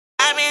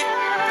mobbing,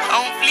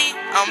 on fleek,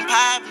 I'm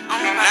popping.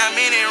 Not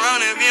many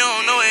run if you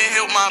don't know it,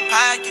 help my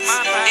pockets.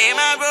 And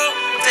my bro,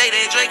 take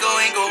that Draco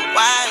and go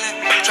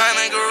wildin'.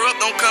 Tryna grow up,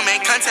 don't come in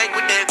contact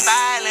with that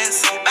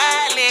violence.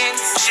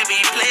 Violence should be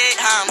played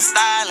how I'm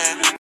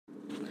styling.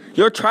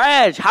 You're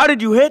trash. How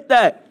did you hit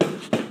that?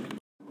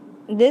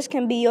 This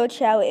can be your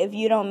child if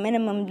you don't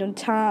minimum the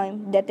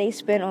time that they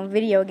spend on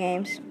video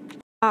games.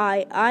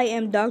 I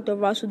am Dr.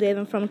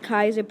 Vasudevan from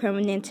Kaiser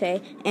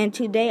Permanente, and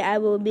today I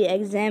will be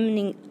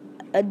examining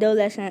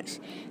adolescents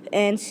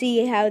and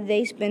see how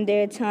they spend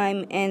their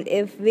time and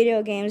if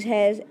video games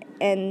has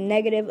a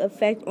negative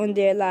effect on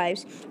their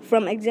lives.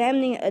 From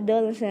examining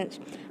adolescents,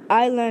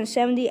 I learned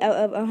 70 out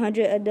of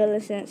 100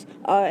 adolescents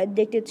are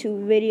addicted to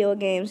video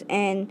games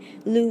and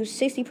lose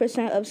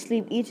 60% of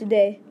sleep each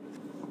day.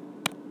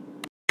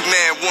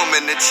 Man,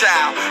 woman, and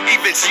child,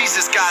 even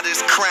Jesus got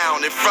his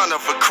crown in front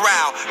of a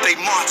crowd. They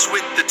march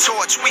with the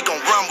torch, we gon'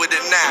 run with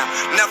it now.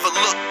 Never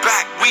look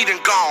back, we done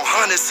gone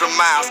hundreds of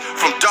miles.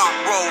 From dark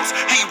roads,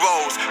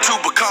 heroes, to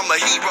become a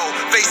hero.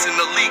 Facing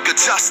the League of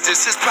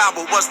Justice, his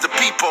power was the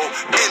people.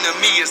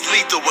 Enemy is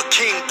lethal, a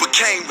king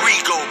became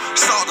regal.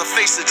 Saw the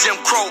face of Jim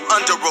Crow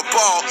under a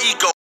bald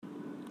ego.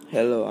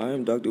 Hello, I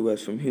am Dr.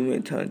 West from Human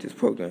Intelligence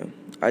Program.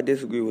 I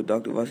disagree with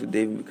Dr.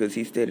 Vasudevan because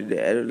he stated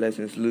that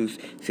adolescents lose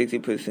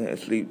 60%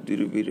 of sleep due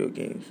to video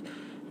games.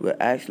 But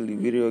actually,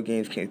 video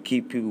games can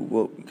keep people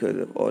woke because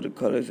of all the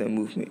colors and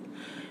movement.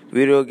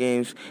 Video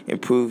games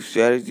improve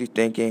strategy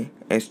thinking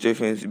and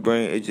strengthens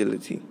brain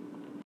agility.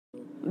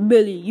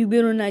 Billy, you've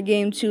been on that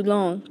game too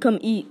long. Come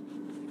eat.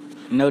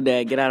 No,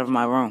 Dad, get out of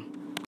my room.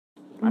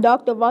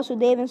 Dr.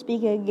 Vasudevan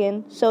speaking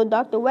again. So,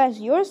 Dr.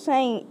 West, you're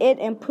saying it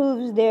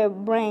improves their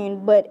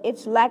brain, but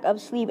it's lack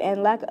of sleep,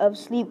 and lack of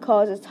sleep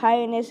causes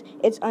tiredness,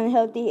 it's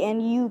unhealthy,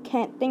 and you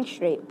can't think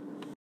straight.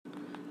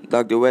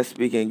 Dr. West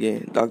speaking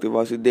again. Dr.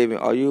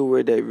 Vasudevan, are you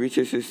aware that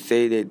researchers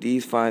say that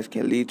these finds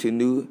can lead to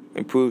new,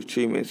 improved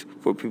treatments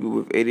for people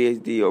with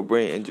ADHD or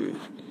brain injuries?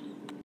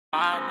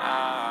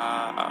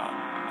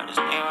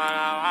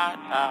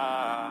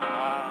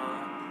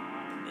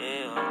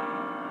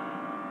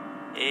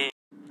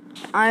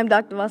 I am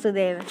Dr.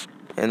 Vasudevan.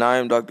 And I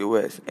am Dr.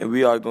 West, and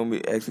we are going to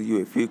be asking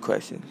you a few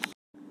questions.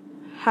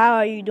 How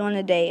are you doing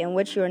today, and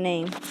what's your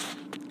name?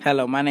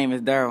 Hello, my name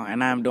is Daryl,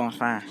 and I am doing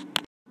fine.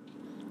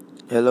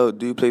 Hello,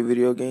 do you play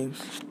video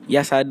games?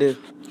 Yes, I do.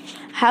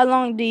 How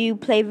long do you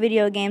play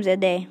video games a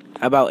day?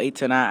 About 8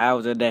 to 9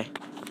 hours a day.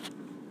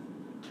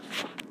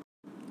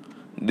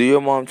 Do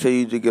your mom tell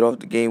you to get off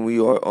the game when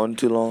you are on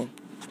too long?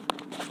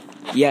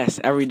 Yes,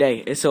 every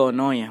day. It's so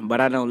annoying, but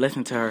I don't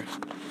listen to her.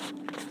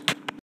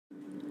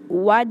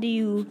 Why do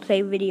you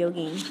play video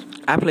games?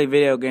 I play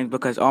video games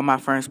because all my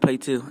friends play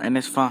too, and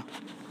it's fun.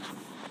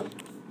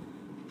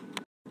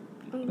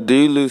 Do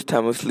you lose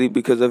time of sleep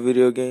because of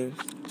video games?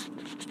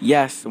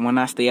 Yes, when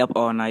I stay up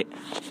all night.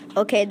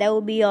 Okay, that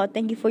will be all.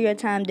 Thank you for your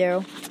time,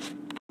 Daryl.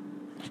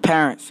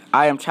 Parents,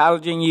 I am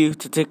challenging you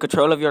to take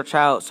control of your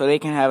child so they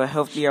can have a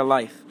healthier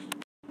life.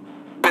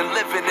 Been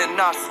living in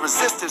us,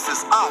 resistance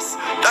is us.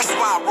 That's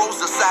why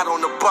Rosa sat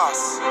on the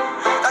bus.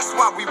 That's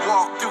why we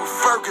walk through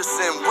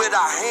Ferguson with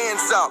our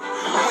hands up.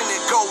 When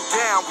it go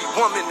down, we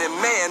woman and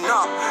man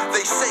up.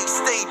 They say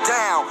stay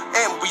down,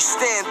 and we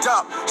stand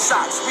up.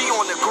 Shots, we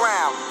on the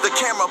ground. The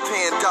camera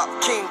panned up.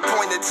 King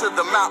pointed to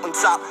the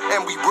mountaintop,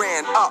 and we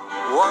ran up.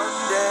 One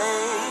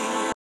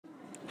day.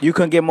 You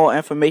can get more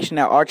information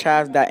at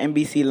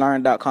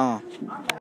archives.nbclearn.com.